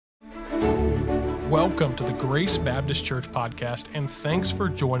Welcome to the Grace Baptist Church podcast, and thanks for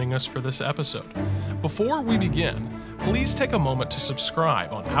joining us for this episode. Before we begin, please take a moment to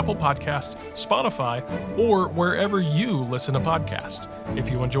subscribe on Apple Podcasts, Spotify, or wherever you listen to podcasts.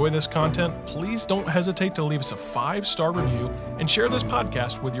 If you enjoy this content, please don't hesitate to leave us a 5-star review and share this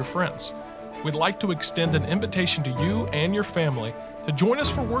podcast with your friends. We'd like to extend an invitation to you and your family to join us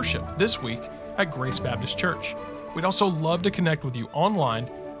for worship this week at Grace Baptist Church. We'd also love to connect with you online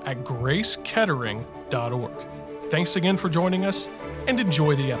at gracekettering.org. Thanks again for joining us, and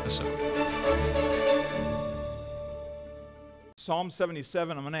enjoy the episode. Psalm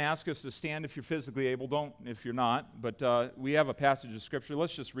 77, I'm going to ask us to stand if you're physically able. Don't if you're not, but we have a passage of Scripture.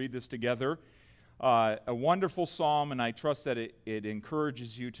 Let's just read this together. A wonderful psalm, and I trust that it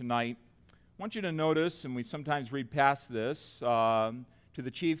encourages you tonight. I want you to notice, and we sometimes read past this, to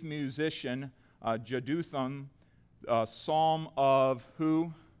the chief musician, Jeduthun, psalm of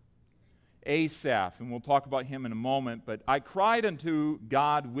who? Asaph, and we'll talk about him in a moment. But I cried unto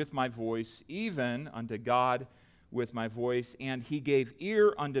God with my voice, even unto God with my voice, and he gave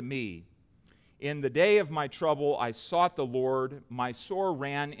ear unto me. In the day of my trouble I sought the Lord. My sore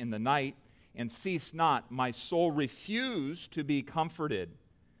ran in the night, and ceased not. My soul refused to be comforted.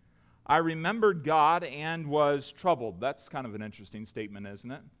 I remembered God and was troubled. That's kind of an interesting statement,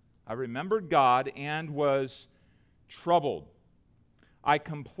 isn't it? I remembered God and was troubled. I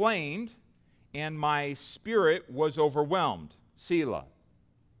complained, and my spirit was overwhelmed. Selah.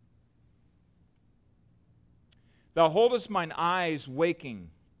 Thou holdest mine eyes waking.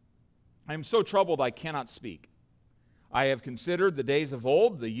 I am so troubled I cannot speak. I have considered the days of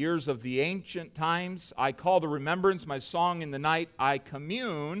old, the years of the ancient times. I call to remembrance my song in the night. I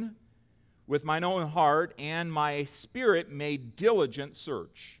commune with mine own heart, and my spirit made diligent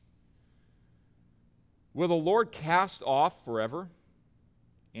search. Will the Lord cast off forever?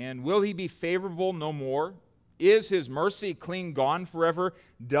 And will he be favorable no more? Is his mercy clean gone forever?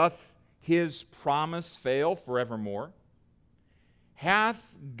 Doth his promise fail forevermore?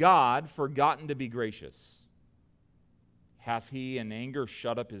 Hath God forgotten to be gracious? Hath he in anger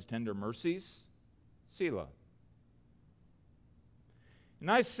shut up his tender mercies? Selah. And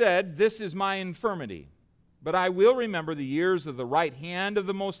I said, this is my infirmity, but I will remember the years of the right hand of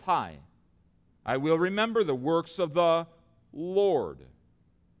the Most High. I will remember the works of the Lord.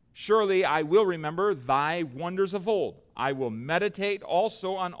 Surely I will remember thy wonders of old. I will meditate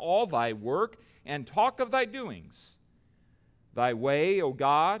also on all thy work, and talk of thy doings. Thy way, O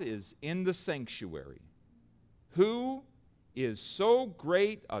God, is in the sanctuary. Who is so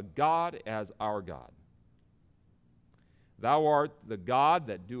great a God as our God? Thou art the God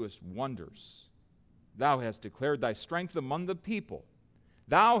that doest wonders. Thou hast declared thy strength among the people.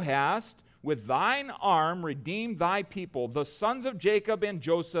 Thou hast with thine arm redeemed thy people, the sons of Jacob and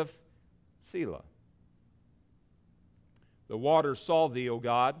Joseph. Selah. The waters saw thee, O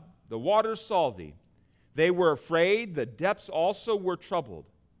God. The waters saw thee. They were afraid. The depths also were troubled.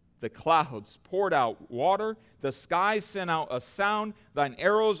 The clouds poured out water. The skies sent out a sound. Thine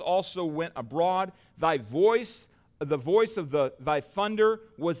arrows also went abroad. Thy voice, the voice of thy thunder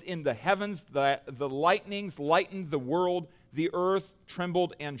was in the heavens. The lightnings lightened the world. The earth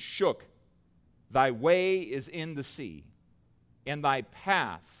trembled and shook. Thy way is in the sea, and thy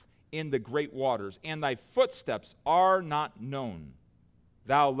path in the great waters, and thy footsteps are not known.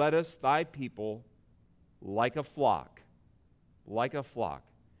 Thou leddest thy people like a flock,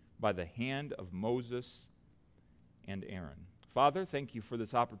 by the hand of Moses and Aaron. Father, thank you for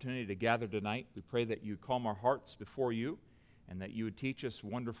this opportunity to gather tonight. We pray that you calm our hearts before you, and that you would teach us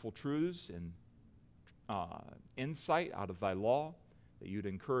wonderful truths and insight out of thy law, that you'd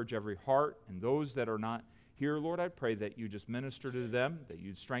encourage every heart, and those that are not here, Lord, I pray that you just minister to them, that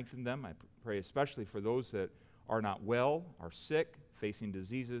you'd strengthen them. I pray especially for those that are not well, are sick, facing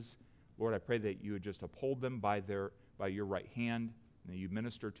diseases. Lord, I pray that you would just uphold them by your right hand, and that you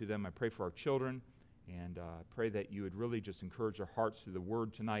minister to them. I pray for our children, and pray that you would really just encourage their hearts through the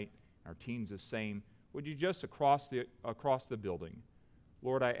word tonight. Our teens the same. Would you just across the building,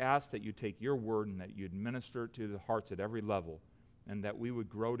 Lord, I ask that you take your word and that you'd minister to the hearts at every level, and that we would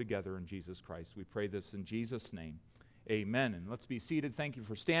grow together in Jesus Christ. We pray this in Jesus' name. Amen. And let's be seated. Thank you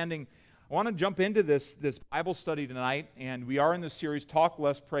for standing. I want to jump into this Bible study tonight, and we are in the series Talk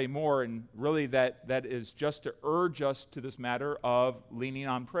Less, Pray More, and really that is just to urge us to this matter of leaning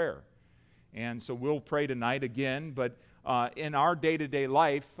on prayer. And so we'll pray tonight again, but in our day-to-day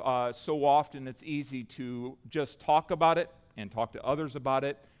life, so often it's easy to just talk about it and talk to others about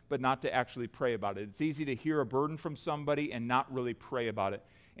it, but not to actually pray about it. It's easy to hear a burden from somebody and not really pray about it.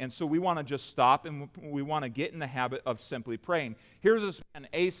 And so we want to just stop and we want to get in the habit of simply praying. Here's this man,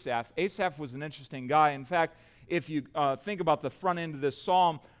 Asaph. Asaph was an interesting guy. In fact, if you think about the front end of this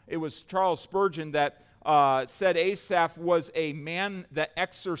psalm, it was Charles Spurgeon that said Asaph was a man that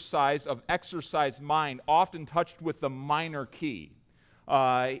exercised mind, often touched with the minor key.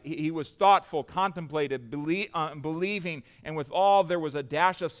 He was thoughtful, contemplative, believing, and with all there was a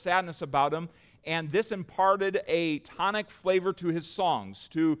dash of sadness about him. And this imparted a tonic flavor to his songs.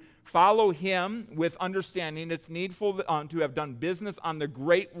 To follow him with understanding, it's needful to have done business on the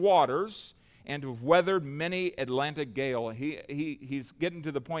great waters and to have weathered many Atlantic gale. He's getting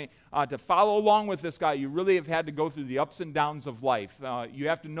to the point, to follow along with this guy, you really have had to go through the ups and downs of life. You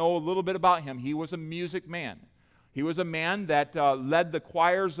have to know a little bit about him. He was a music man. He was a man that led the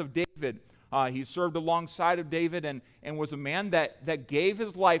choirs of David. He served alongside of David and was a man that gave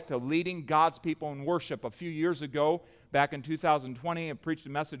his life to leading God's people in worship. A few years ago, back in 2020, I preached a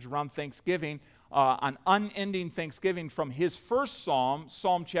message around Thanksgiving, on unending Thanksgiving from his first psalm,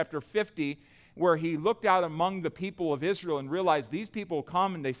 Psalm chapter 50, where he looked out among the people of Israel and realized these people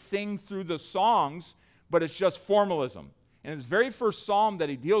come and they sing through the songs, but it's just formalism. And his very first psalm that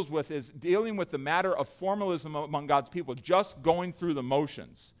he deals with is dealing with the matter of formalism among God's people, just going through the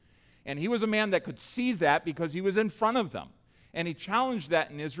motions. And he was a man that could see that because he was in front of them. And he challenged that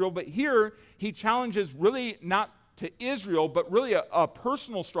in Israel. But here, he challenges really not to Israel, but really a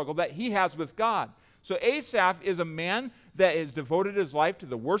personal struggle that he has with God. So Asaph is a man that has devoted his life to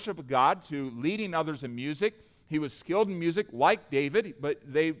the worship of God, to leading others in music. He was skilled in music like David, but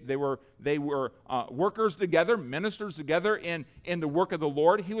they were workers together, ministers together in the work of the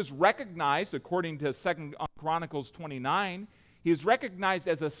Lord. He was recognized, according to 2 Chronicles 29, he was recognized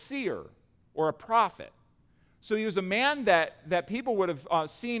as a seer or a prophet. So he was a man that people would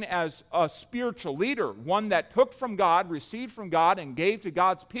have seen as a spiritual leader, one that took from God, received from God, and gave to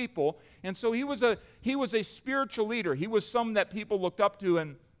God's people. And so he was a spiritual leader. He was someone that people looked up to,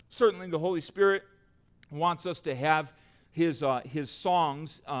 and certainly the Holy Spirit wants us to have his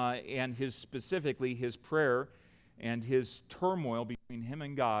songs and specifically his prayer and his turmoil between him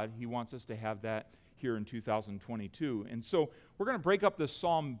and God. He wants us to have that here in 2022. And so we're going to break up this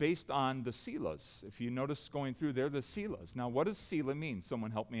psalm based on the Selahs. If you notice going through there, the Selahs. Now, what does Selah mean? Someone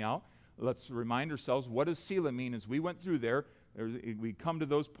help me out. Let's remind ourselves, what does Selah mean? As we went through there, we come to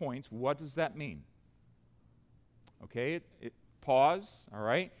those points. What does that mean? Okay, pause, all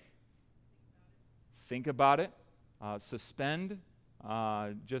right? Think about it. Suspend.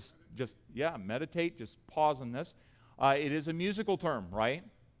 Just meditate. Just pause on this. It is a musical term, right?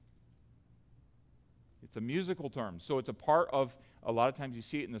 It's a musical term. So it's a part of, a lot of times you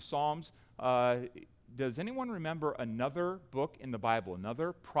see it in the Psalms. Does anyone remember another book in the Bible,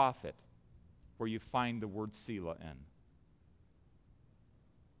 another prophet, where you find the word Selah in?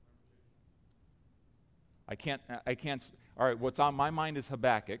 I can't, all right, what's on my mind is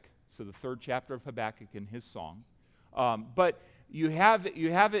Habakkuk, so the 3rd chapter of Habakkuk in his song. But you have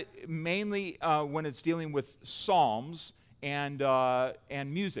it mainly when it's dealing with psalms and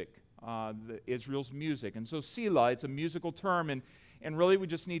music. Israel's music. And so Selah, it's a musical term, and really we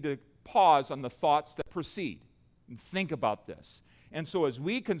just need to pause on the thoughts that precede and think about this. And so as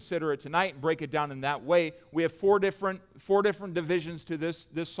we consider it tonight and break it down in that way, we have four different divisions to this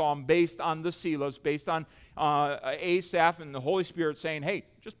psalm based on the Selahs, based on Asaph and the Holy Spirit saying, hey,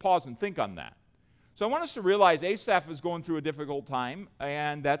 just pause and think on that. So I want us to realize Asaph is going through a difficult time,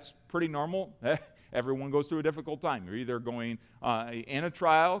 and that's pretty normal. Everyone goes through a difficult time. You're either going in a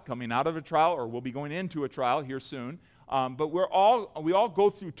trial, coming out of a trial, or we'll be going into a trial here soon. But we all go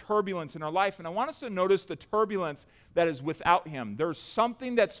through turbulence in our life, and I want us to notice the turbulence that is without him. There's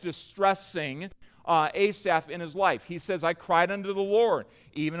something that's distressing Asaph in his life. He says, I cried unto the Lord,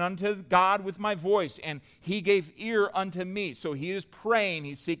 even unto God with my voice, and he gave ear unto me. So he is praying,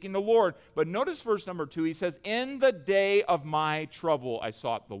 he's seeking the Lord. But notice verse number 2, he says, in the day of my trouble I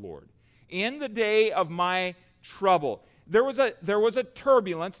sought the Lord. In the day of my trouble. There was a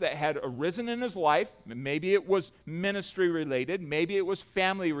turbulence that had arisen in his life. Maybe it was ministry related. Maybe it was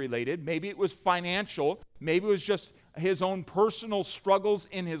family related. Maybe it was financial. Maybe it was just his own personal struggles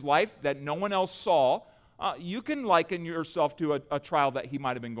in his life that no one else saw. You can liken yourself to a trial that he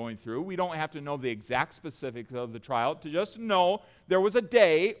might have been going through. We don't have to know the exact specifics of the trial to just know there was a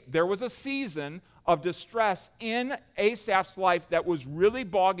day, there was a season of distress in Asaph's life that was really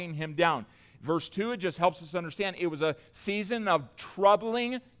bogging him down. Verse 2, it just helps us understand it was a season of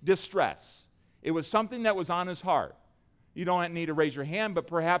troubling distress. It was something that was on his heart. You don't need to raise your hand, but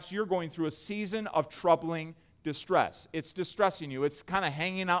perhaps you're going through a season of troubling distress. It's distressing you. It's kind of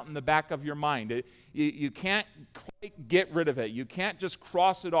hanging out in the back of your mind. You can't quite get rid of it. You can't just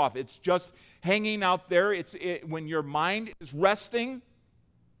cross it off. It's just hanging out there. When your mind is resting,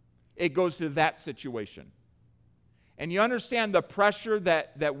 it goes to that situation. And you understand the pressure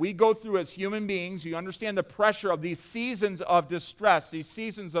that we go through as human beings. You understand the pressure of these seasons of distress, these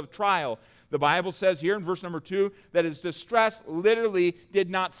seasons of trial. The Bible says here in verse number 2 that his distress literally did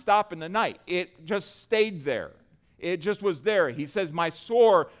not stop in the night. It just stayed there. It just was there. He says, my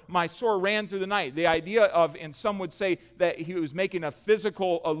sore ran through the night. The idea of, and some would say that he was making a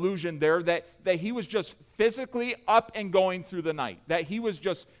physical allusion there, that he was just physically up and going through the night, that he was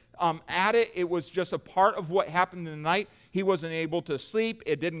just at it. It was just a part of what happened in the night. He wasn't able to sleep.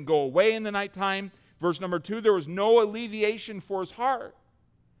 It didn't go away in the nighttime. Verse number 2, there was no alleviation for his heart.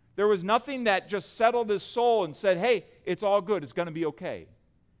 There was nothing that just settled his soul and said, hey, it's all good. It's going to be okay.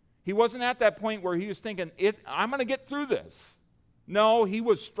 He wasn't at that point where he was thinking, I'm going to get through this. No, he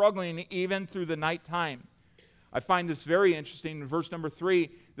was struggling even through the nighttime. I find this very interesting. In verse number 3,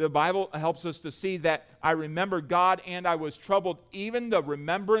 the Bible helps us to see that I remembered God and I was troubled. Even the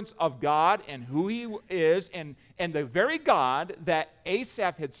remembrance of God and who he is and the very God that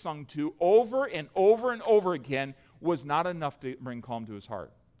Asaph had sung to over and over and over again was not enough to bring calm to his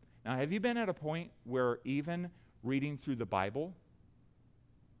heart. Now, have you been at a point where even reading through the Bible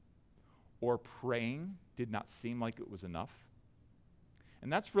or praying did not seem like it was enough?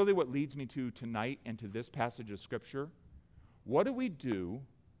 And that's really what leads me to tonight and to this passage of Scripture. What do we do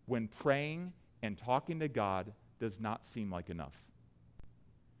when praying and talking to God does not seem like enough?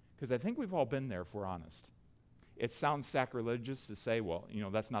 Because I think we've all been there if we're honest. It sounds sacrilegious to say, well,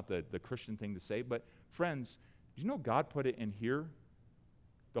 that's not the Christian thing to say. But friends, do you know God put it in here?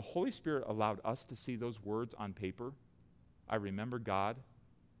 The Holy Spirit allowed us to see those words on paper. I remember God,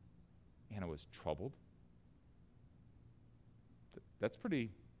 and I was troubled. That's pretty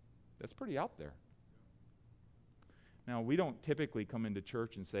out there. Now, we don't typically come into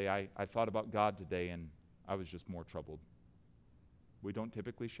church and say, I thought about God today and I was just more troubled. We don't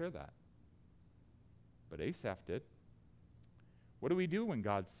typically share that. But Asaph did. What do we do when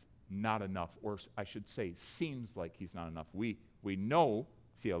God's not enough? Or I should say, seems like he's not enough. We know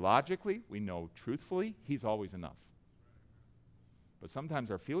theologically, we know truthfully, he's always enough. But sometimes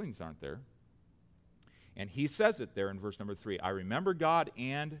our feelings aren't there. And he says it there in verse number 3. I remember God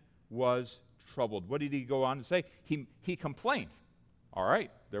and was troubled. What did he go on to say? He complained. All right,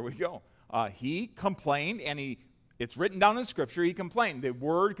 there we go. He complained, and it's written down in Scripture, he complained. The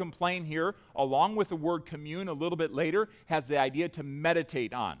word complain here, along with the word commune a little bit later, has the idea to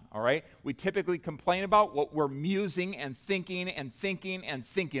meditate on, all right? We typically complain about what we're musing and thinking and thinking and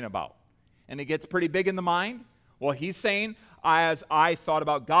thinking about. And it gets pretty big in the mind. Well, he's saying, as I thought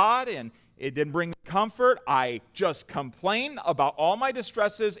about God and it didn't bring me comfort, I just complained about all my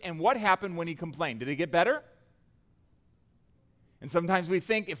distresses. And what happened when he complained? Did it get better? And sometimes we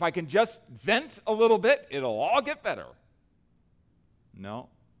think if I can just vent a little bit, it'll all get better. No.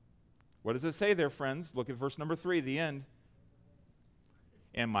 What does it say there, friends? Look at verse number 3, the end.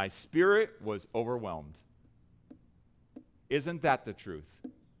 And my spirit was overwhelmed. Isn't that the truth?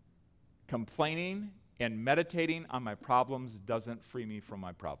 Complaining and meditating on my problems doesn't free me from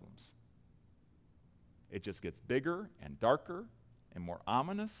my problems. It just gets bigger and darker and more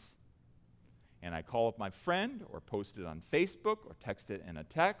ominous. And I call up my friend or post it on Facebook or text it in a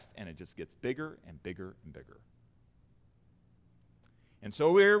text, and it just gets bigger and bigger and bigger. And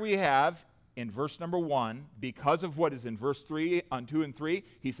so here we have in verse number 1, because of what is in verse 2 and 3,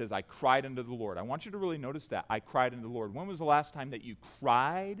 he says, I cried unto the Lord. I want you to really notice that. I cried unto the Lord. When was the last time that you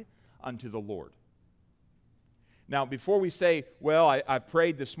cried unto the Lord? Now, before we say, well, I've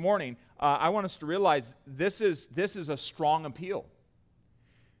prayed this morning, I want us to realize this is a strong appeal.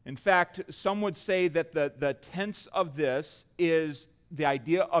 In fact, some would say that the tense of this is the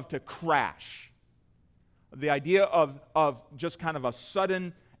idea of to crash, the idea of just kind of a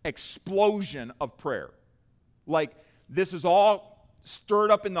sudden explosion of prayer. Like this is all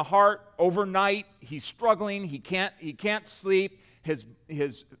stirred up in the heart overnight. He's struggling. He can't sleep. His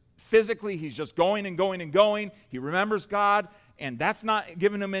physically, he's just going and going and going. He remembers God, and that's not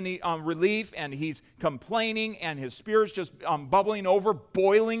giving him any relief, and he's complaining, and his spirit's just bubbling over,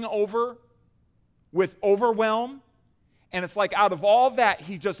 boiling over with overwhelm. And it's like out of all that,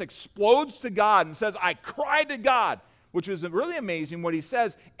 he just explodes to God and says, I cried to God, which is really amazing what he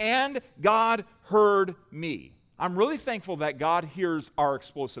says, and God heard me. I'm really thankful that God hears our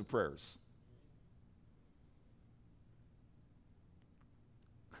explosive prayers.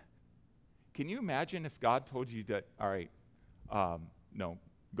 Can you imagine if God told you that, all right, no,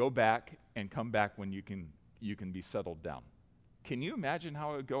 go back and come back when you can you can be settled down. Can you imagine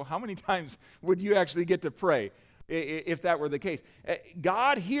how it would go? How many times would you actually get to pray if that were the case?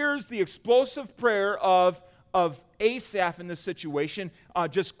 God hears the explosive prayer of Asaph in this situation,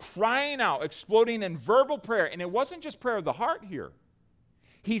 just crying out, exploding in verbal prayer. And it wasn't just prayer of the heart here.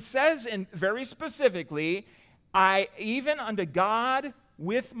 He says very specifically, I even unto God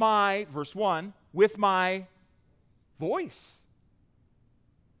with my, verse 1, with my voice.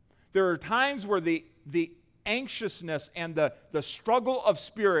 There are times where the anxiousness and the struggle of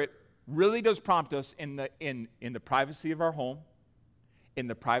spirit really does prompt us in the privacy of our home, in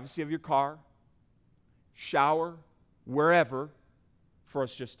the privacy of your car, shower, wherever, for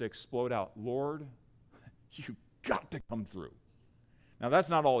us just to explode out. Lord, you got to come through. Now, that's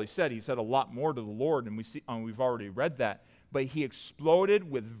not all he said. He said a lot more to the Lord, and we've already read that. But he exploded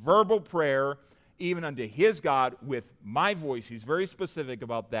with verbal prayer, even unto his God, with my voice. He's very specific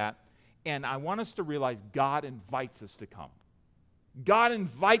about that. And I want us to realize God invites us to come. God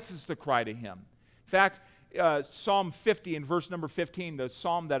invites us to cry to him. In fact, Psalm 50 in verse number 15, the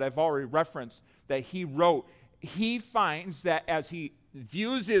psalm that I've already referenced, that he wrote, he finds that as he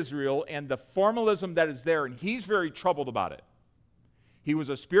views Israel and the formalism that is there, and he's very troubled about it. He was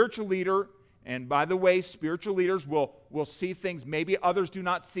a spiritual leader, and by the way, spiritual leaders will see things maybe others do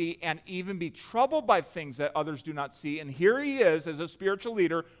not see and even be troubled by things that others do not see. And here he is as a spiritual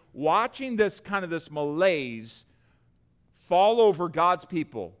leader watching this malaise fall over God's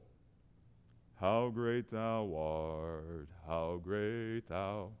people. How great thou art, how great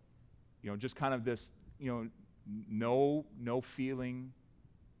thou. Just kind of this, no feeling.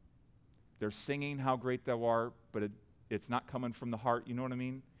 They're singing how great thou art, but it's not coming from the heart. You know what I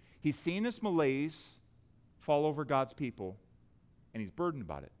mean? He's seen this malaise fall over God's people, and he's burdened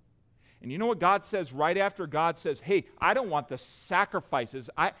about it. And you know what God says right after God says, hey, I don't want the sacrifices.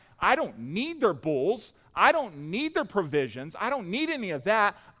 I don't need their bulls. I don't need their provisions. I don't need any of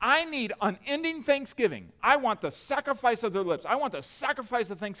that. I need unending thanksgiving. I want the sacrifice of their lips. I want the sacrifice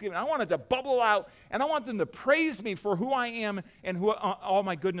of thanksgiving. I want it to bubble out, and I want them to praise me for who I am and all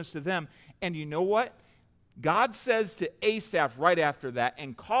my goodness to them. And you know what? God says to Asaph right after that,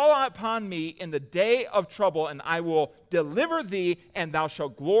 and call upon me in the day of trouble, and I will deliver thee, and thou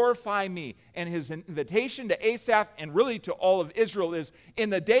shalt glorify me. And his invitation to Asaph, and really to all of Israel, is in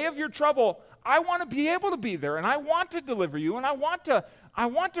the day of your trouble, I want to be able to be there, and I want to deliver you, and I want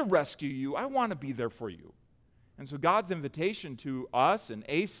to rescue you. I want to be there for you. And so God's invitation to us and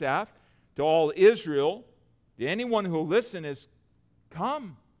Asaph, to all Israel, to anyone who will listen is,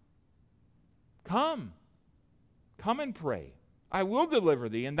 come. Come. Come and pray. I will deliver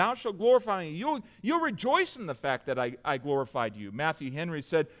thee, and thou shalt glorify me. You'll rejoice in the fact that I glorified you. Matthew Henry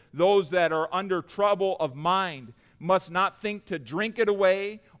said, those that are under trouble of mind must not think to drink it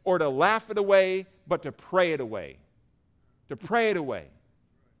away or to laugh it away, but to pray it away. To pray it away.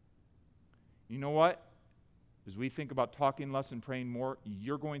 You know what? As we think about talking less and praying more,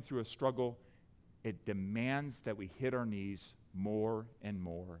 you're going through a struggle. It demands that we hit our knees more and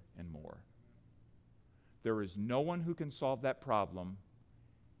more and more. There is no one who can solve that problem,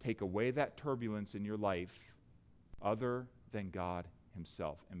 take away that turbulence in your life, other than God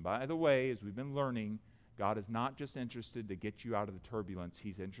himself. And by the way, as we've been learning, God is not just interested to get you out of the turbulence.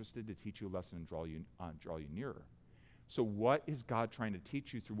 He's interested to teach you a lesson and draw you nearer. So what is God trying to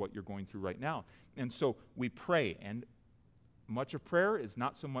teach you through what you're going through right now? And so we pray, and much of prayer is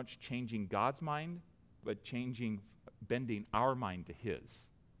not so much changing God's mind, but bending our mind to his.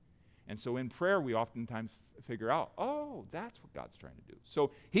 And so in prayer, we oftentimes figure out, oh, that's what God's trying to do.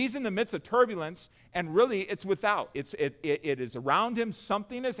 So he's in the midst of turbulence, and really it's without. It is around him.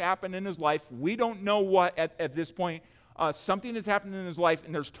 Something has happened in his life. We don't know what at this point. Something has happened in his life,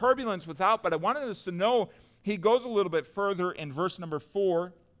 and there's turbulence without. But I wanted us to know he goes a little bit further in verse number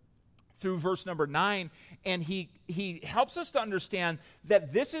 4 through verse number 9, and he helps us to understand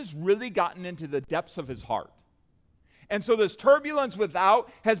that this has really gotten into the depths of his heart. And so this turbulence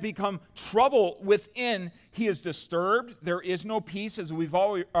without has become trouble within. He is disturbed. There is no peace, as we've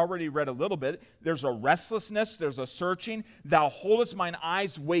already read a little bit. There's a restlessness. There's a searching. Thou holdest mine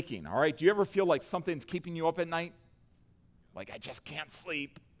eyes waking. All right, do you ever feel like something's keeping you up at night? Like, I just can't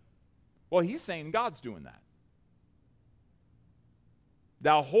sleep. Well, he's saying God's doing that.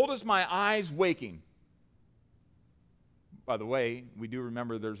 Thou holdest my eyes waking. By the way, we do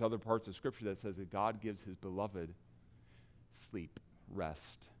remember there's other parts of Scripture that says that God gives his beloved sleep,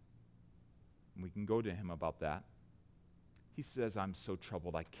 rest. And we can go to him about that. He says, I'm so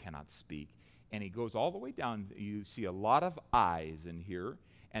troubled I cannot speak. And he goes all the way down. You see a lot of eyes in here.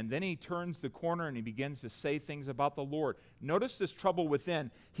 And then he turns the corner and he begins to say things about the Lord. Notice this trouble within.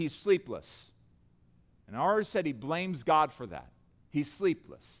 He's sleepless. And I already said he blames God for that. He's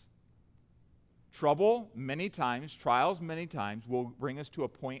sleepless. Trouble many times, trials many times, will bring us to a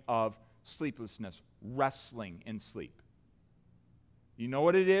point of sleeplessness, wrestling in sleep. You know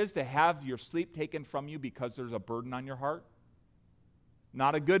what it is to have your sleep taken from you because there's a burden on your heart?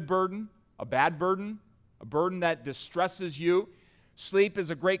 Not a good burden, a bad burden, a burden that distresses you. Sleep is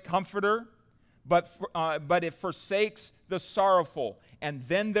a great comforter, but it forsakes the sorrowful, and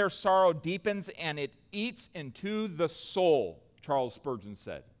then their sorrow deepens and it eats into the soul, Charles Spurgeon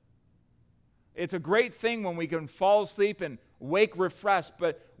said. It's a great thing when we can fall asleep and wake refreshed,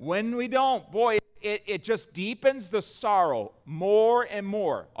 but when we don't, boy, it just deepens the sorrow more and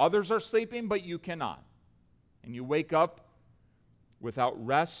more. Others are sleeping, but you cannot. And you wake up without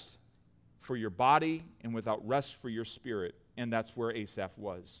rest for your body and without rest for your spirit. And that's where Asaph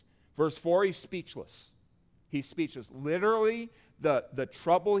was. Verse 4, he's speechless. He's speechless. Literally, the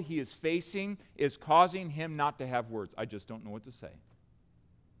trouble he is facing is causing him not to have words. I just don't know what to say.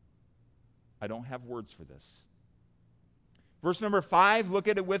 I don't have words for this. Verse number 5, look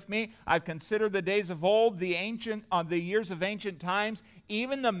at it with me. I've considered the days of old, the years of ancient times,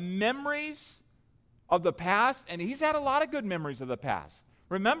 even the memories of the past. And he's had a lot of good memories of the past.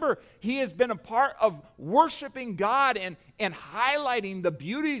 Remember, he has been a part of worshiping God and highlighting the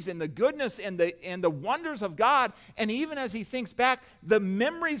beauties and the goodness and the wonders of God. And even as he thinks back, the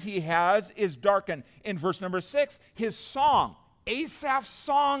memories he has is darkened. In verse number 6, his song, Asaph's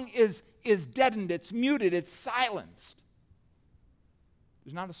song is deadened, it's muted, it's silenced.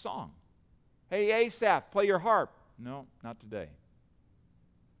 There's not a song. Hey, Asaph, play your harp. No, not today.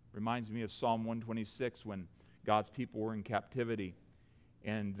 Reminds me of Psalm 126 when God's people were in captivity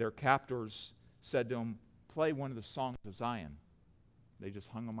and their captors said to them, play one of the songs of Zion. They just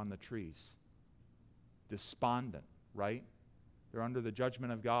hung them on the trees. Despondent, right? They're under the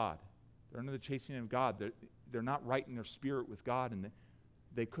judgment of God. They're under the chastening of God. They're not right in their spirit with God, and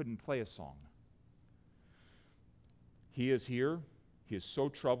they couldn't play a song. He is here. He is so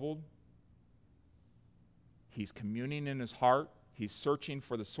troubled. He's communing in his heart. He's searching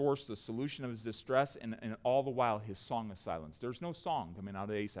for the source, the solution of his distress, and all the while his song is silenced. There's no song coming out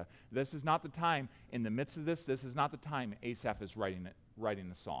of Asaph. This is not the time, in the midst of this is not the time Asaph is writing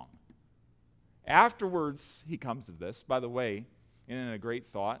the song. Afterwards, he comes to this. By the way, isn't it a great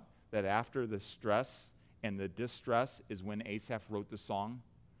thought that after the stress and the distress is when Asaph wrote the song?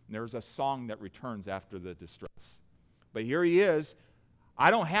 And there's a song that returns after the distress. But here he is. I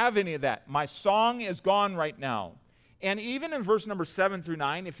don't have any of that. My song is gone right now. And even in verse number 7 through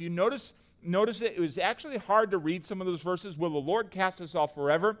 9, if you notice it was actually hard to read some of those verses. Will the Lord cast us off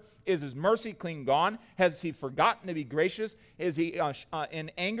forever? Is his mercy clean gone? Has he forgotten to be gracious? Is he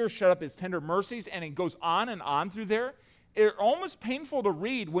in anger shut up his tender mercies? And it goes on and on through there. It's almost painful to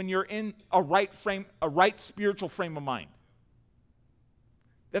read when you're in a right spiritual frame of mind.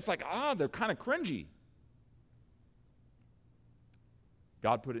 That's like, they're kind of cringy.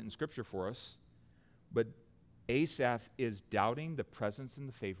 God put it in Scripture for us. But Asaph is doubting the presence and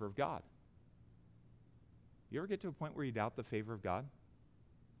the favor of God. You ever get to a point where you doubt the favor of God?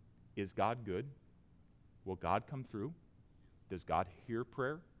 Is God good? Will God come through? Does God hear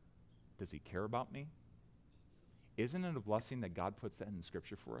prayer? Does he care about me? Isn't it a blessing that God puts that in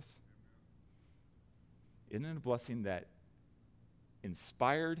Scripture for us? Isn't it a blessing that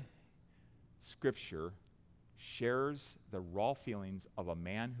inspired Scripture shares the raw feelings of a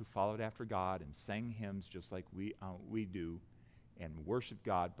man who followed after God and sang hymns just like we do and worshiped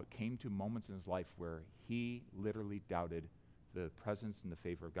God, but came to moments in his life where he literally doubted the presence and the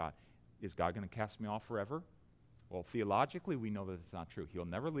favor of God. Is God going to cast me off forever? Well, theologically, we know that it's not true. He'll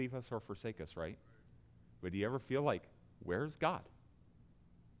never leave us or forsake us, right? But do you ever feel like, where's God?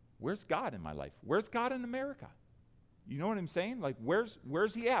 Where's God in my life? Where's God in America? You know what I'm saying? Like, where's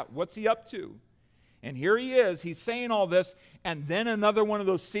he at? What's he up to? And here he is, he's saying all this, and then another one of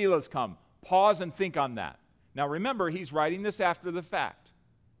those selahs come. Pause and think on that. Now remember, he's writing this after the fact.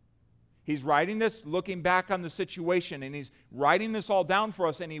 He's writing this looking back on the situation, and he's writing this all down for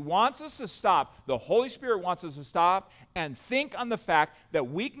us, and he wants us to stop. The Holy Spirit wants us to stop and think on the fact that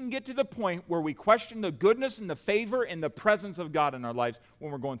we can get to the point where we question the goodness and the favor and the presence of God in our lives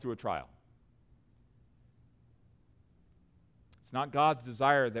when we're going through a trial. It's not God's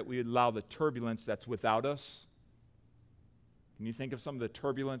desire that we allow the turbulence that's without us. Can you think of some of the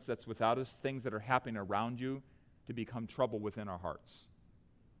turbulence that's without us, things that are happening around you, to become trouble within our hearts?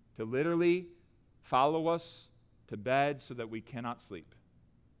 To literally follow us to bed so that we cannot sleep.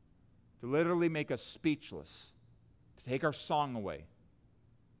 To literally make us speechless. To take our song away.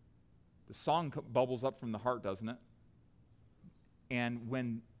 The song bubbles up from the heart, doesn't it? And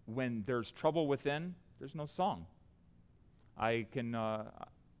when there's trouble within, There's no song. I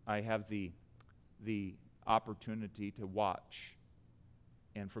have the opportunity to watch,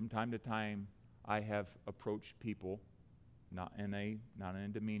 and from time to time, I have approached people, not in a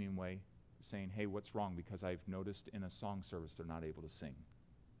demeaning way, saying, "Hey, what's wrong?" Because I've noticed in a song service they're not able to sing.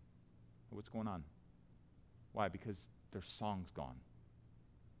 What's going on? Why? Because their song's gone.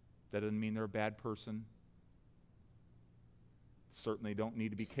 That doesn't mean they're a bad person. Certainly don't need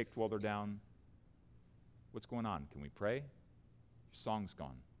to be kicked while they're down. What's going on? Can we pray? Your song's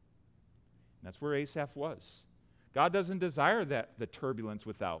gone. And that's where Asaph was. God doesn't desire the turbulence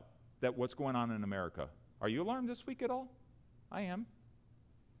without, that what's going on in America. Are you alarmed this week at all? I am.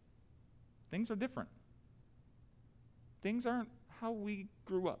 Things are different. Things aren't how we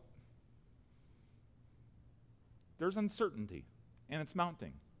grew up. There's uncertainty, and it's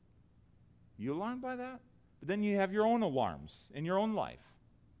mounting. You alarmed by that? But then you have your own alarms in your own life.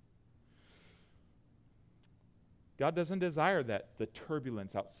 God doesn't desire that the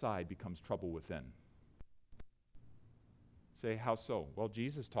turbulence outside becomes trouble within. Say, how so? Well,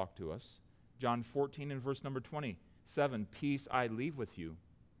 Jesus talked to us. John 14 and verse number 27, peace I leave with you.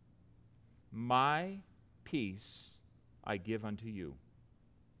 My peace I give unto you.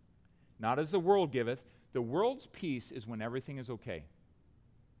 Not as the world giveth. The world's peace is when everything is okay.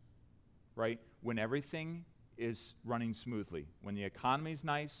 Right? When everything is running smoothly. When the economy's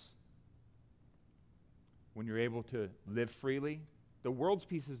nice. When you're able to live freely. The world's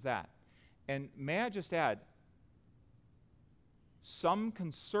peace is that. And may I just add, some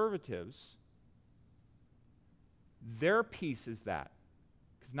conservatives, their peace is that.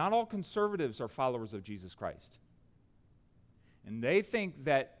 Because not all conservatives are followers of Jesus Christ. And they think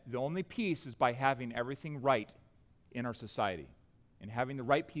that the only peace is by having everything right in our society and having the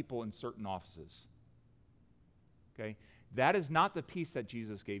right people in certain offices. Okay? That is not the peace that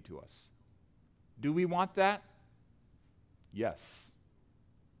Jesus gave to us. Do we want that? Yes.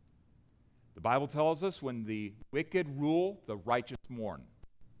 The Bible tells us when the wicked rule, the righteous mourn.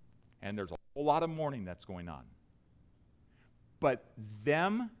 And there's a whole lot of mourning that's going on. But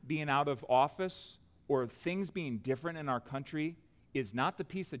them being out of office or things being different in our country is not the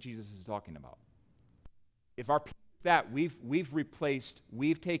peace that Jesus is talking about. If our peace is that,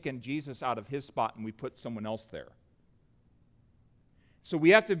 we've taken Jesus out of his spot and we put someone else there. So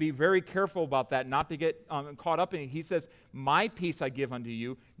we have to be very careful about that, not to get caught up in it. He says, my peace I give unto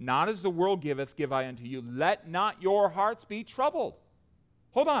you, not as the world giveth, give I unto you. Let not your hearts be troubled.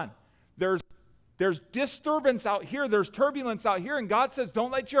 Hold on. There's disturbance out here. There's turbulence out here. And God says, don't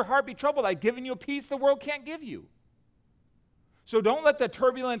let your heart be troubled. I've given you a peace the world can't give you. So don't let the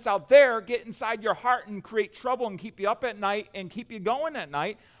turbulence out there get inside your heart and create trouble and keep you up at night and keep you going at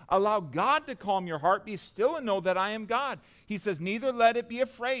night. Allow God to calm your heart. Be still and know that I am God. He says, neither let it be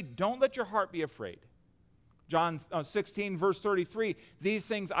afraid. Don't let your heart be afraid. John 16, verse 33, these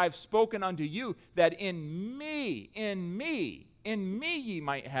things I've spoken unto you, that in me ye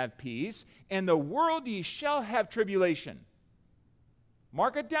might have peace. In the world ye shall have tribulation.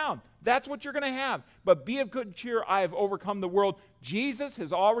 Mark it down. That's what you're going to have. But be of good cheer, I have overcome the world. Jesus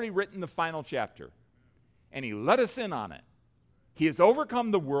has already written the final chapter. And he let us in on it. He has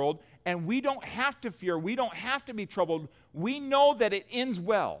overcome the world, and we don't have to fear. We don't have to be troubled. We know that it ends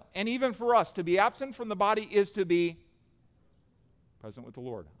well. And even for us, to be absent from the body is to be present with the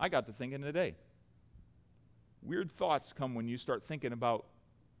Lord. I got to thinking today. Weird thoughts come when you start thinking about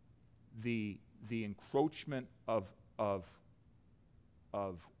the encroachment of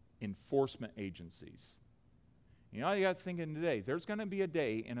enforcement agencies. You know, you got to thinking today, there's going to be a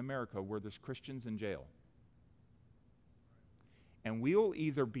day in America where there's Christians in jail. And we'll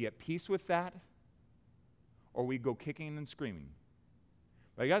either be at peace with that or we go kicking and screaming.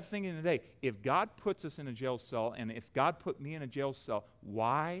 But I got to thinking today, if God puts us in a jail cell, and if God put me in a jail cell,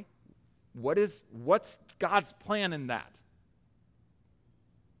 why? What's God's plan in that?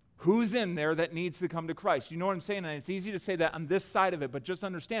 Who's in there that needs to come to Christ? You know what I'm saying? And it's easy to say that on this side of it, but just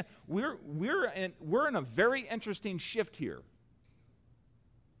understand, we're in a very interesting shift here.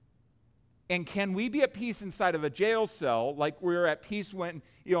 And can we be at peace inside of a jail cell like we're at peace when,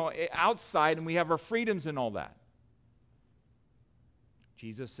 outside and we have our freedoms and all that?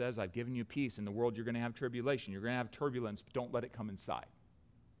 Jesus says, I've given you peace. In the world you're going to have tribulation. You're going to have turbulence, but don't let it come inside.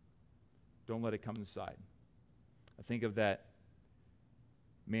 Don't let it come inside. I think of that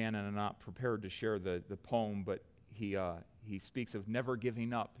man, and I'm not prepared to share the poem, but he speaks of never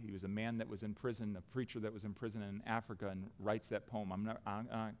giving up. He was a man that was in prison, a preacher that was in prison in Africa, and writes that poem. I'm not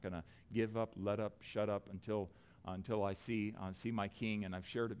going to give up, let up, shut up until I see my King. And I've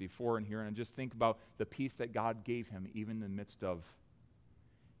shared it before in here, and just think about the peace that God gave him even in the midst of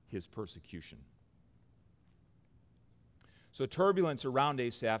his persecution. So turbulence around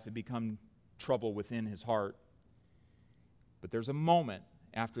Asaph had become trouble within his heart. But there's a moment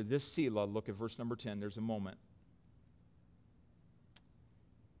after this Selah. Look at verse number 10. There's a moment.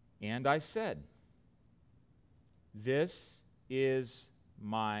 And I said, this is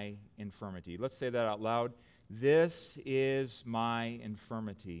my infirmity. Let's say that out loud. This is my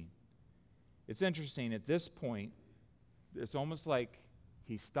infirmity. It's interesting. At this point, it's almost like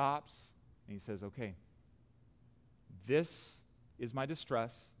he stops and he says, okay, this is my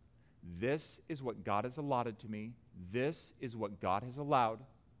distress. This is what God has allotted to me. This is what God has allowed.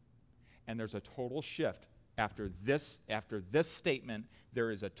 And there's a total shift. After this statement, there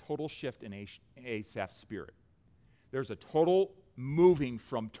is a total shift in Asaph's spirit. There's a total moving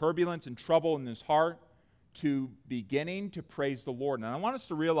from turbulence and trouble in his heart to beginning to praise the Lord. And I want us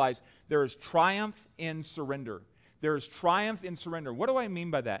to realize there is triumph in surrender. There is triumph in surrender. What do I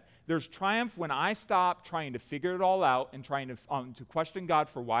mean by that? There's triumph when I stop trying to figure it all out and trying to question God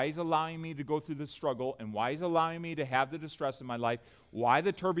for why He's allowing me to go through this struggle and why He's allowing me to have the distress in my life, why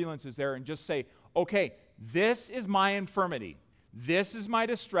the turbulence is there, and just say, okay, this is my infirmity. This is my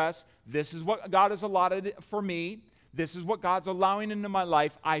distress. This is what God has allotted for me. This is what God's allowing into my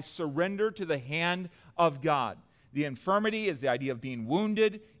life. I surrender to the hand of God. The infirmity is the idea of being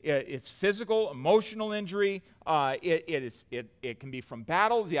wounded. It's physical, emotional injury. It can be from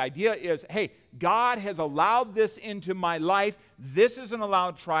battle. The idea is, hey, God has allowed this into my life. This is an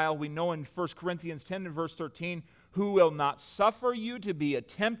allowed trial. We know in 1 Corinthians 10 and verse 13, who will not suffer you to be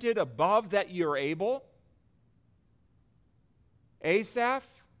tempted above that you're able. Asaph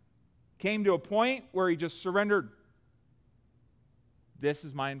came to a point where he just surrendered. This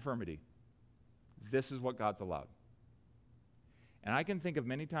is my infirmity. This is what God's allowed. And I can think of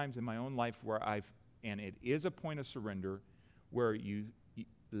many times in my own life where and it is a point of surrender, where you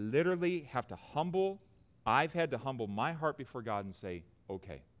literally have to I've had to humble my heart before God and say,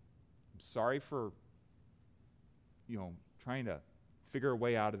 okay, I'm sorry for, trying to figure a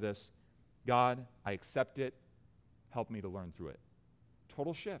way out of this. God, I accept it. Help me to learn through it.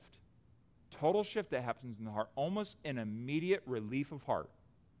 Total shift. Total shift that happens in the heart. Almost an immediate relief of heart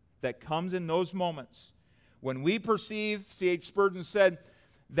that comes in those moments. When we perceive, C.H. Spurgeon said,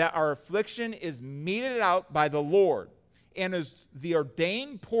 that our affliction is meted out by the Lord and is the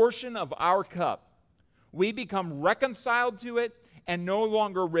ordained portion of our cup, we become reconciled to it and no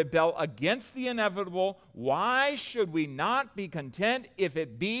longer rebel against the inevitable. Why should we not be content if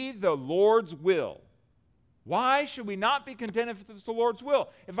it be the Lord's will? Why should we not be content if it's the Lord's will?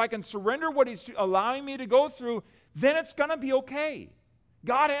 If I can surrender what He's allowing me to go through, then it's going to be okay.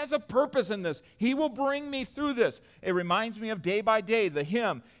 God has a purpose in this. He will bring me through this. It reminds me of Day by Day, the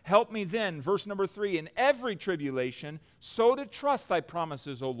hymn, Help Me Then, verse number 3, in every tribulation, so to trust Thy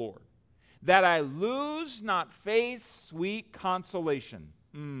promises, O Lord, that I lose not faith's sweet consolation,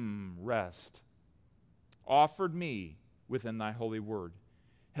 rest, offered me within Thy holy word.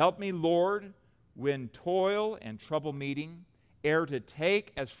 Help me, Lord, when toil and trouble meeting, ere to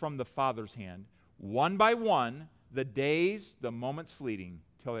take as from the Father's hand, one by one, the days, the moments fleeting,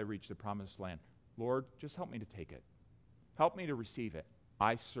 till I reach the promised land. Lord, just help me to take it. Help me to receive it.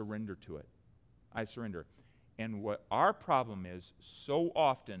 I surrender to it. I surrender. And what our problem is, so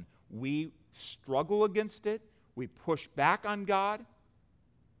often we struggle against it. We push back on God.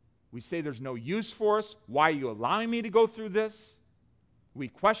 We say there's no use for us. Why are you allowing me to go through this? We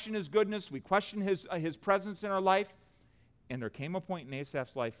question His goodness. We question His presence in our life. And there came a point in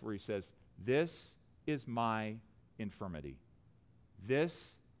Asaph's life where he says, this is my infirmity.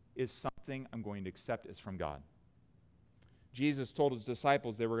 This is something I'm going to accept as from God. Jesus told His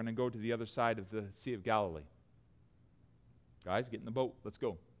disciples they were going to go to the other side of the Sea of Galilee. Guys, get in the boat. Let's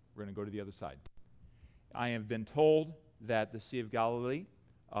go. We're going to go to the other side. I have been told that the Sea of Galilee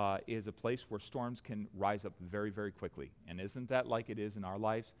is a place where storms can rise up very, very quickly. And isn't that like it is in our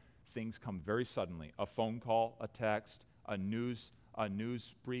lives? Things come very suddenly. A phone call, a text, a news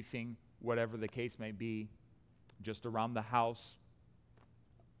briefing, whatever the case may be, just around the house,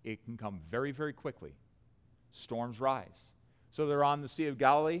 it can come very, very quickly. Storms rise. So they're on the Sea of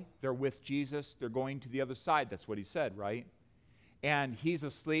Galilee. They're with Jesus. They're going to the other side. That's what He said, right? And He's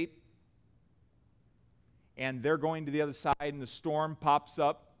asleep. And they're going to the other side, and the storm pops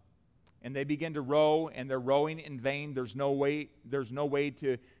up, and they begin to row, and they're rowing in vain. There's no way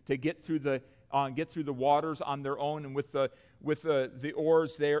to get through the waters on their own, and with the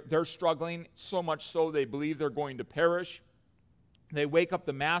oars, they're struggling so much so they believe they're going to perish. They wake up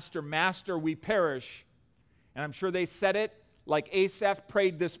the master, "Master, we perish." And I'm sure they said it like Asaph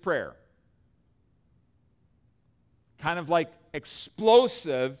prayed this prayer. Kind of like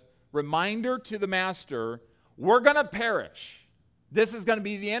explosive reminder to the master, we're going to perish. This is going to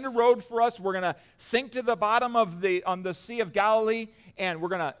be the end of the road for us. We're going to sink to the bottom of on the Sea of Galilee, and we're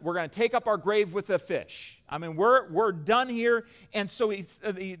going to take up our grave with a fish. I mean, we're done here. And so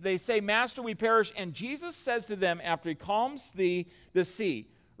they say, Master, we perish. And Jesus says to them after he calms the sea,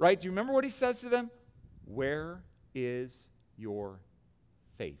 right? Do you remember what he says to them? Where is your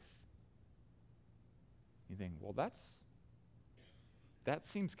faith? You think, well, that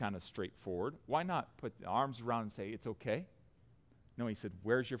seems kind of straightforward. Why not put the arms around and say, it's okay? No, he said,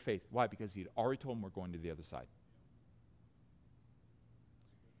 where's your faith? Why? Because he'd already told them we're going to the other side.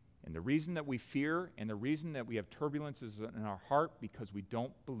 And the reason that we fear and the reason that we have turbulence is in our heart because we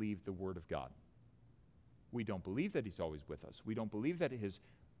don't believe the Word of God. We don't believe that he's always with us. We don't believe that his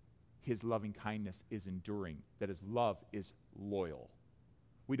loving kindness is enduring, that his love is loyal.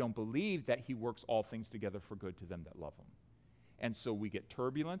 We don't believe that he works all things together for good to them that love him. And so we get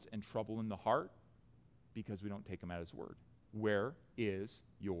turbulence and trouble in the heart because we don't take him at his word. Where is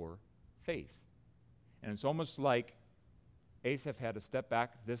your faith? And it's almost like Asaph had to step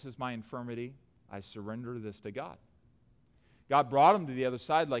back. This is my infirmity. I surrender this to God. God brought him to the other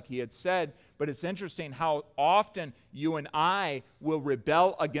side like he had said, but it's interesting how often you and I will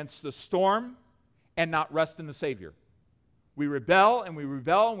rebel against the storm and not rest in the Savior. We rebel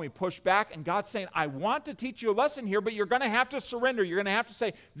and we push back, and God's saying, I want to teach you a lesson here, but you're going to have to surrender. You're going to have to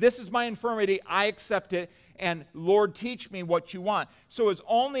say, this is my infirmity, I accept it, and Lord, teach me what you want. So it's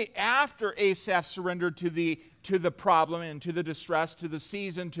only after Asaph surrendered to the problem and to the distress, to the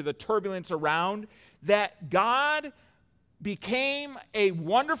season, to the turbulence around, that God became a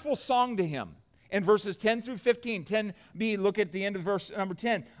wonderful song to him. In verses 10 through 15, 10b, look at the end of verse number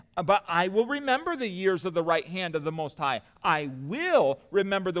 10. But I will remember the years of the right hand of the Most High. I will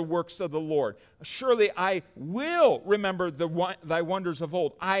remember the works of the Lord. Surely I will remember thy wonders of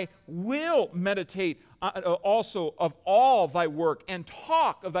old. I will meditate also of all thy work and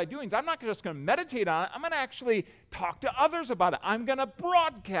talk of thy doings. I'm not just going to meditate on it. I'm going to actually talk to others about it. I'm going to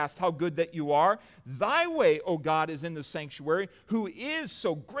broadcast how good that you are. Thy way, O God, is in the sanctuary. Who is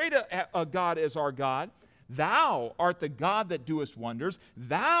so great a God as our God? Thou art the God that doest wonders.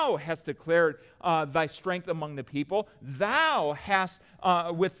 Thou hast declared thy strength among the people. Thou hast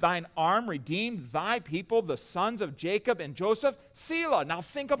with thine arm redeemed thy people, the sons of Jacob and Joseph. Selah. Now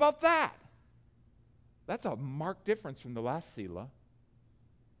think about that. That's a marked difference from the last Selah.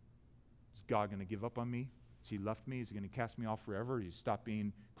 Is God going to give up on me? Has he left me? Is he going to cast me off forever? Has he stopped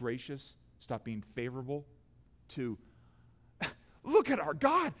being gracious? Stop being favorable? To look at our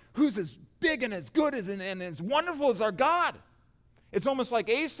God, who's as big and as good and as wonderful as our God. It's almost like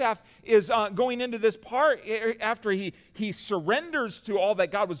Asaph is going into this part after he surrenders to all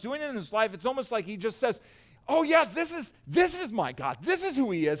that God was doing in his life. It's almost like he just says, oh yeah, this is my God. This is who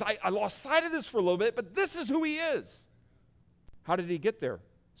he is. I lost sight of this for a little bit, but this is who he is. How did he get there?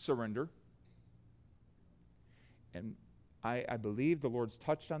 Surrender. And I believe the Lord's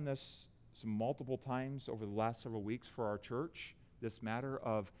touched on this some multiple times over the last several weeks for our church. This matter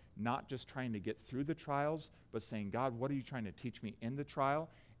of not just trying to get through the trials, but saying, God, what are you trying to teach me in the trial?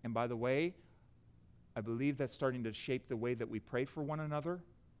 And by the way, I believe that's starting to shape the way that we pray for one another.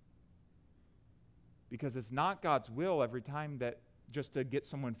 Because it's not God's will every time that just to get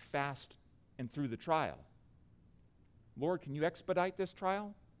someone fast and through the trial. Lord, can you expedite this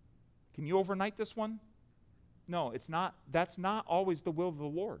trial? Can you overnight this one? No, it's not. That's not always the will of the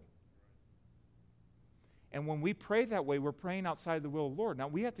Lord. And when we pray that way, we're praying outside the will of the Lord. Now,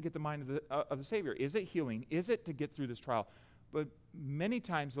 we have to get the mind of the Savior. Is it healing? Is it to get through this trial? But many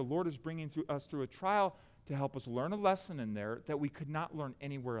times the Lord is bringing us through a trial to help us learn a lesson in there that we could not learn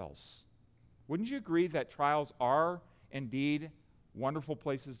anywhere else. Wouldn't you agree that trials are indeed wonderful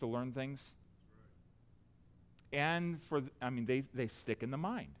places to learn things? And they stick in the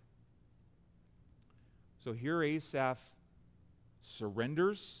mind. So here Asaph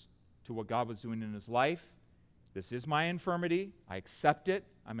surrenders to what God was doing in his life. This is my infirmity. I accept it.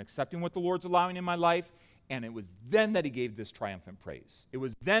 I'm accepting what the Lord's allowing in my life. And it was then that he gave this triumphant praise. It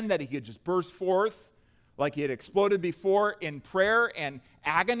was then that he could just burst forth like he had exploded before in prayer and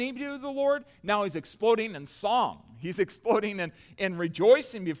agony to the Lord. Now he's exploding in song. He's exploding in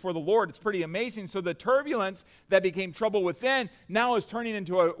rejoicing before the Lord. It's pretty amazing. So the turbulence that became trouble within now is turning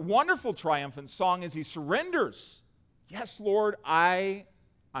into a wonderful triumphant song as he surrenders. Yes, Lord, I'm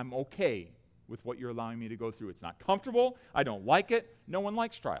okay with what you're allowing me to go through. It's not comfortable. I don't like it. No one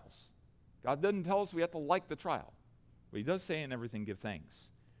likes trials. God doesn't tell us we have to like the trial. But he does say in everything, give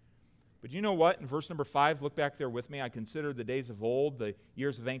thanks. But you know what? In verse number 5, look back there with me. I consider the days of old, the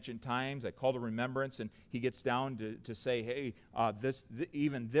years of ancient times. I call to remembrance. And he gets down to say, hey,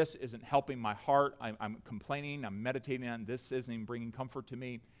 even this isn't helping my heart. I'm complaining. I'm meditating on this. Isn't even bringing comfort to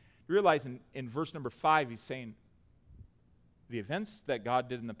me. You realize in verse number 5, he's saying, the events that God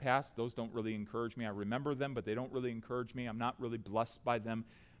did in the past, those don't really encourage me. I remember them, but they don't really encourage me. I'm not really blessed by them.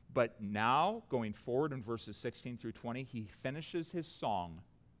 But now, going forward in verses 16 through 20, he finishes his song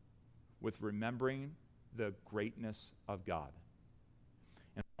with remembering the greatness of God.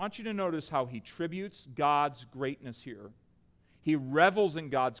 And I want you to notice how he tributes God's greatness here. He revels in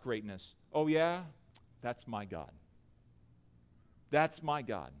God's greatness. Oh yeah? That's my God. That's my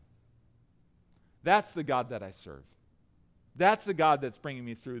God. That's the God that I serve. That's the God that's bringing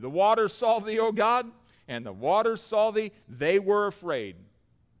me through. The waters saw thee, O God, and the waters saw thee. They were afraid.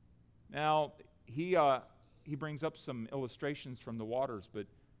 Now, he brings up some illustrations from the waters, but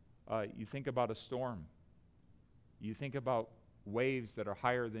you think about a storm. You think about waves that are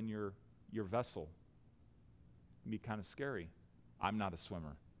higher than your vessel. It can be kind of scary. I'm not a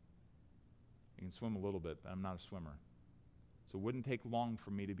swimmer. I can swim a little bit, but I'm not a swimmer. So it wouldn't take long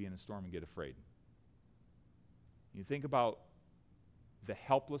for me to be in a storm and get afraid. You think about the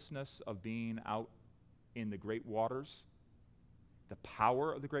helplessness of being out in the great waters, the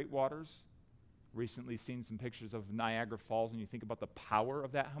power of the great waters. Recently seen some pictures of Niagara Falls, and you think about the power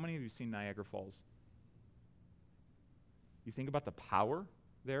of that. How many of you have seen Niagara Falls? You think about the power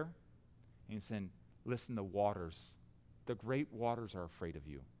there, and you're saying, listen, the waters, the great waters are afraid of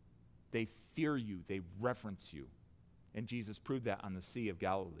you. They fear you. They reverence you. And Jesus proved that on the Sea of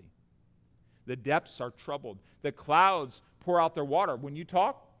Galilee. The depths are troubled. The clouds pour out their water. When you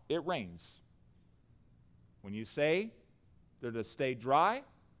talk, it rains. When you say they're to stay dry,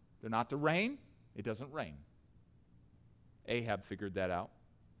 they're not to rain, it doesn't rain. Ahab figured that out.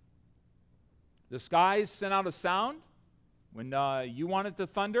 The skies send out a sound. When you want it to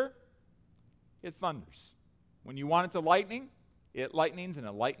thunder, it thunders. When you want it to lightning, it lightnings, and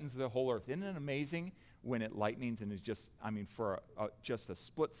it lightens the whole earth. Isn't it amazing when it lightnings and is just, for just a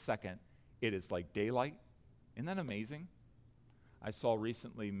split second, it is like daylight? Isn't that amazing? I saw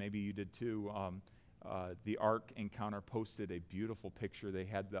recently, maybe you did too, the Ark Encounter posted a beautiful picture. They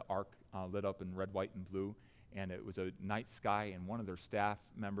had the Ark lit up in red, white, and blue, and it was a night sky, and one of their staff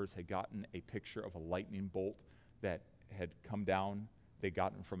members had gotten a picture of a lightning bolt that had come down. They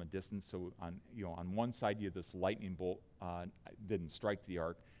got it from a distance, so on one side you had this lightning bolt, didn't strike the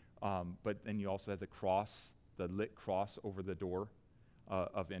Ark, but then you also had the cross, the lit cross over the door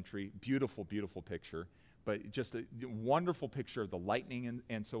of entry. Beautiful, beautiful picture. But just a wonderful picture of the lightning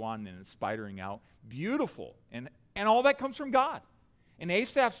and so on, and it's spidering out. Beautiful. And all that comes from God. And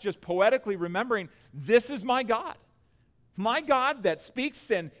Asaph's just poetically remembering, this is my God. My God that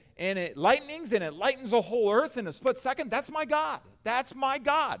speaks and it lightnings and it lightens the whole earth in a split second. That's my God. That's my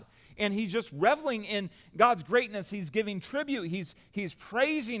God. And he's just reveling in God's greatness. He's giving tribute. He's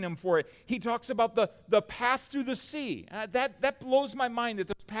praising him for it. He talks about the path through the sea. That blows my mind, that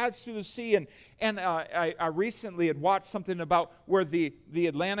there's paths through the sea. And I recently had watched something about where the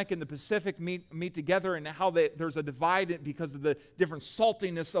Atlantic and the Pacific meet together, and how there's a divide because of the different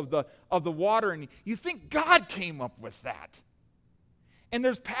saltiness of the water. And you think God came up with that. And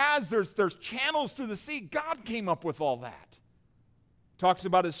there's paths, there's channels through the sea. God came up with all that. Talks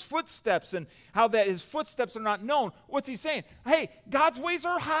about his footsteps and how that his footsteps are not known. What's he saying? Hey, God's ways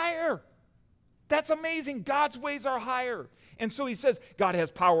are higher. That's amazing. God's ways are higher. And so he says God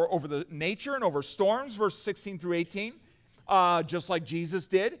has power over the nature and over storms, verse 16 through 18, just like Jesus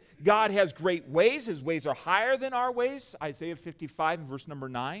did. God has great ways. His ways are higher than our ways. Isaiah 55 and verse number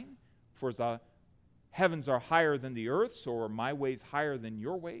 9. For the heavens are higher than the earth, so are my ways higher than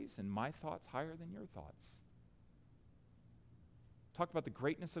your ways, and my thoughts higher than your thoughts. Talk about the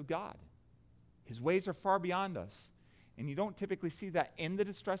greatness of God. His ways are far beyond us. And you don't typically see that in the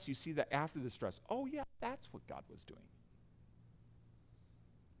distress. You see that after the distress. Oh, yeah, that's what God was doing.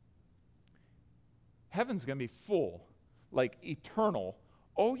 Heaven's going to be full, like eternal.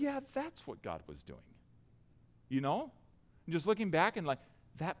 Oh, yeah, that's what God was doing. You know? And just looking back and like,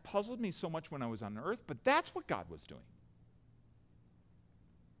 that puzzled me so much when I was on earth, but that's what God was doing.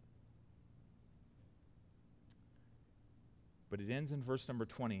 But it ends in verse number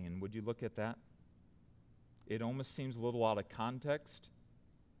 20, and would you look at that? It almost seems a little out of context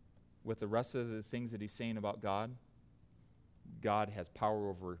with the rest of the things that he's saying about God. God has power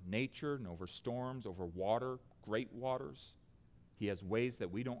over nature and over storms, over water, great waters. He has ways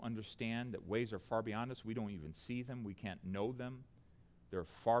that we don't understand, that ways are far beyond us. We don't even see them. We can't know them. They're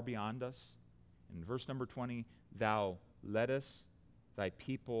far beyond us. In verse number 20, thou leddest thy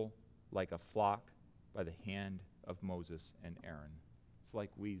people like a flock by the hand of Moses and Aaron. It's like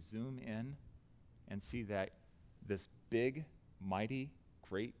we zoom in and see that this big, mighty,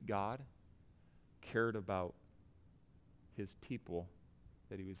 great God cared about his people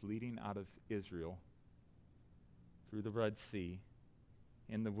that he was leading out of Israel through the Red Sea,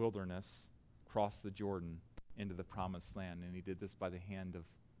 in the wilderness, across the Jordan, into the promised land. And he did this by the hand of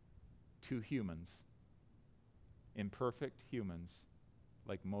two humans, imperfect humans,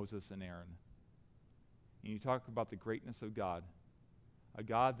 like Moses and Aaron. And you talk about the greatness of God, a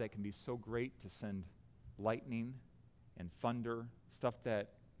God that can be so great to send lightning and thunder, stuff that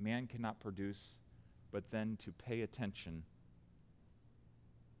man cannot produce, but then to pay attention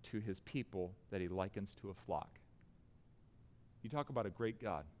to his people that he likens to a flock. You talk about a great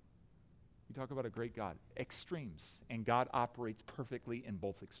God. You talk about a great God. Extremes. And God operates perfectly in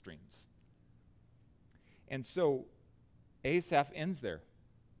both extremes. And so Asaph ends there.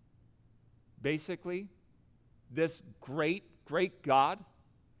 Basically, this great, great God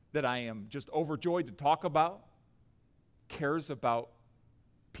that I am just overjoyed to talk about cares about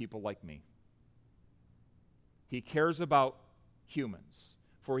people like me. He cares about humans.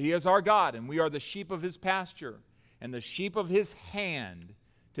 For he is our God, and we are the sheep of his pasture, and the sheep of his hand.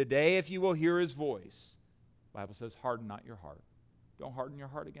 Today, if you will hear his voice, the Bible says, harden not your heart. Don't harden your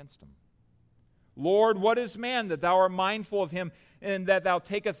heart against him. Lord, what is man that thou art mindful of him, and that thou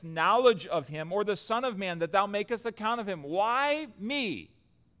takest knowledge of him, or the son of man that thou makest account of him? Why me?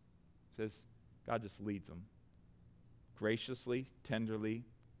 Says God just leads them. Graciously, tenderly,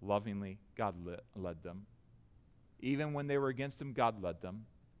 lovingly, God led them. Even when they were against him, God led them.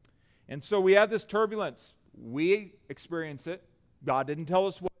 And so we have this turbulence. We experience it. God didn't tell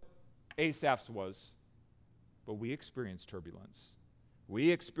us what Asaph's was, but we experience turbulence. We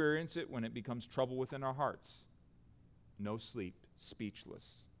experience it when it becomes trouble within our hearts. No sleep,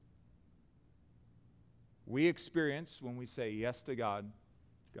 speechless. We experience when we say yes to God,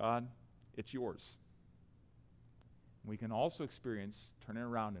 God, it's yours. We can also experience turning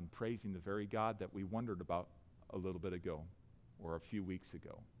around and praising the very God that we wondered about a little bit ago or a few weeks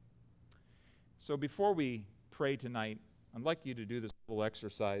ago. So before we pray tonight, I'd like you to do this little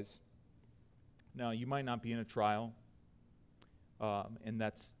exercise. Now, you might not be in a trial, and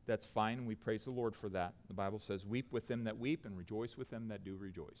that's fine. We praise the Lord for that. The Bible says, weep with them that weep and rejoice with them that do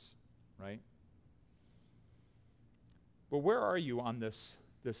rejoice, right? But where are you on this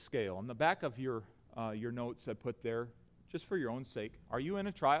scale? On the back of your notes I put there, just for your own sake, are you in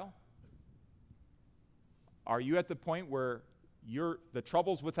a trial? Are you at the point where the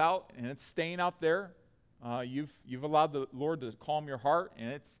trouble's without and it's staying out there? You've allowed the Lord to calm your heart,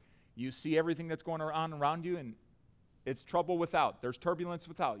 and you see everything that's going on around you, and it's trouble without. There's turbulence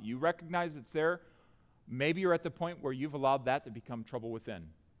without. You recognize it's there. Maybe you're at the point where you've allowed that to become trouble within.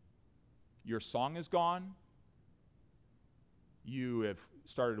 Your song is gone. You have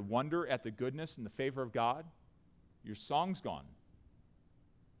started to wonder at the goodness and the favor of God. Your song's gone.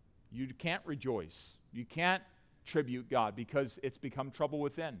 You can't rejoice. You can't tribute God because it's become trouble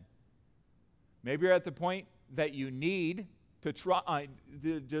within. Maybe you're at the point that you need to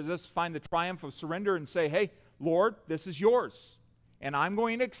just find the triumph of surrender and say, hey, Lord, this is yours. And I'm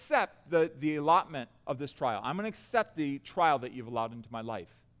going to accept the allotment of this trial. I'm going to accept the trial that you've allowed into my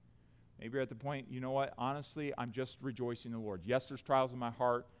life. Maybe you're at the point, you know what, honestly, I'm just rejoicing in the Lord. Yes, there's trials in my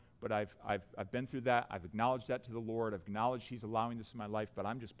heart, but I've been through that. I've acknowledged that to the Lord. I've acknowledged he's allowing this in my life, but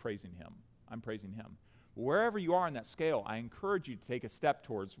I'm just praising him. I'm praising him. Wherever you are on that scale, I encourage you to take a step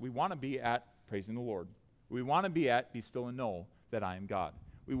towards, we want to be at praising the Lord. We want to be at, be still and know that I am God.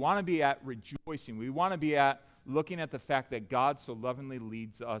 We want to be at rejoicing. We want to be at looking at the fact that God so lovingly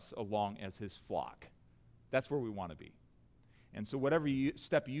leads us along as his flock. That's where we want to be. And so whatever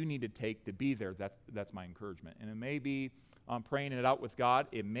step you need to take to be there, that's my encouragement. And it may be praying it out with God.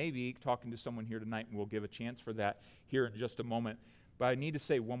 It may be talking to someone here tonight, and we'll give a chance for that here in just a moment. But I need to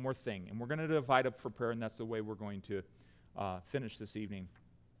say one more thing, and we're going to divide up for prayer, and that's the way we're going to finish this evening.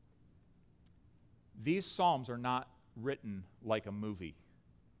 These Psalms are not written like a movie.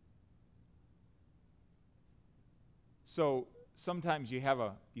 So sometimes you have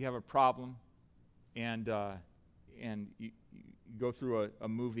a problem, and you go through a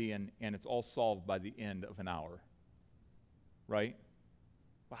movie, and it's all solved by the end of an hour, right?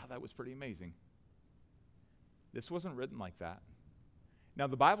 Wow, that was pretty amazing. This wasn't written like that. Now,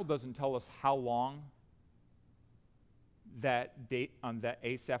 the Bible doesn't tell us how long that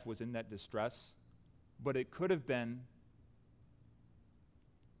Asaph was in that distress, but it could have been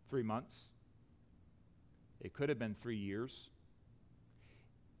 3 months. It could have been 3 years.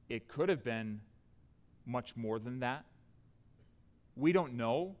 It could have been much more than that. We don't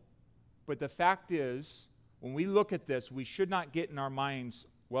know, But the fact is, when we look at this, we should not get in our minds,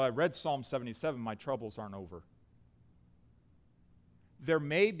 well, I read Psalm 77, my troubles aren't over. There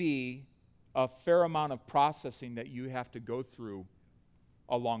may be a fair amount of processing that you have to go through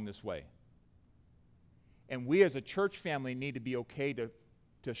along this way. And we as a church family need to be okay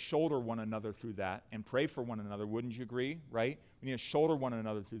to shoulder one another through that and pray for one another. Wouldn't you agree, right? We need to shoulder one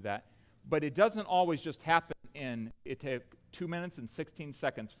another through that. But it doesn't always just happen it took 2 minutes and 16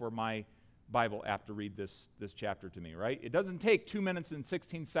 seconds for my Bible app to read this chapter to me, right? It doesn't take 2 minutes and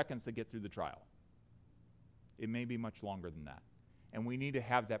 16 seconds to get through the trial. It may be much longer than that. And we need to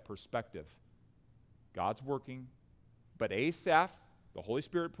have that perspective. God's working, but Asaph, the Holy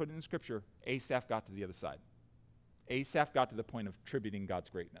Spirit put in the Scripture, Asaph got to the other side. Asaph got to the point of attributing God's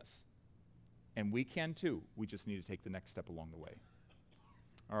greatness. And we can too. We just need to take the next step along the way.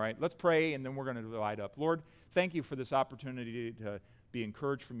 All right, let's pray, and then we're going to divide up. Lord, thank you for this opportunity to be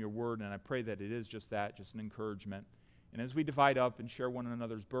encouraged from your word, and I pray that it is just that, just an encouragement. And as we divide up and share one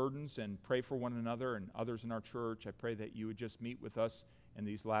another's burdens and pray for one another and others in our church, I pray that you would just meet with us in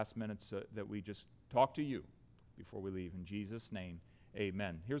these last minutes that we just talk to you before we leave. In Jesus' name,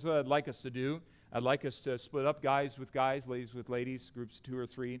 amen. Here's what I'd like us to do. I'd like us to split up guys with guys, ladies with ladies, groups of 2 or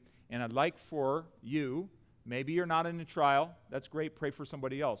 3. And I'd like for you, maybe you're not in a trial. That's great. Pray for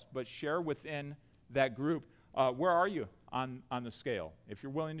somebody else. But share within that group. Where are you on the scale? If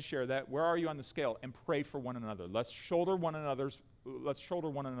you're willing to share that, where are you on the scale? And pray for one another. Let's shoulder one another's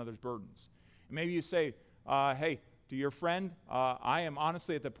burdens. And maybe you say, hey, to your friend, I am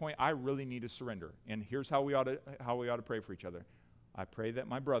honestly at the point I really need to surrender. And here's how we ought to pray for each other. I pray that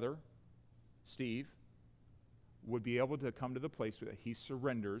my brother, Steve, would be able to come to the place where he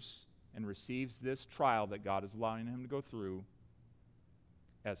surrenders and receives this trial that God is allowing him to go through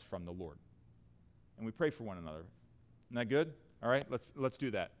as from the Lord. And we pray for one another. Isn't that good? All right, let's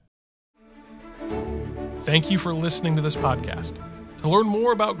do that. Thank you for listening to this podcast. To learn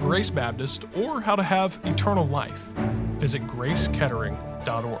more about Grace Baptist or how to have eternal life, visit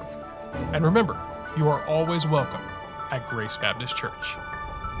gracekettering.org. And remember, you are always welcome at Grace Baptist Church.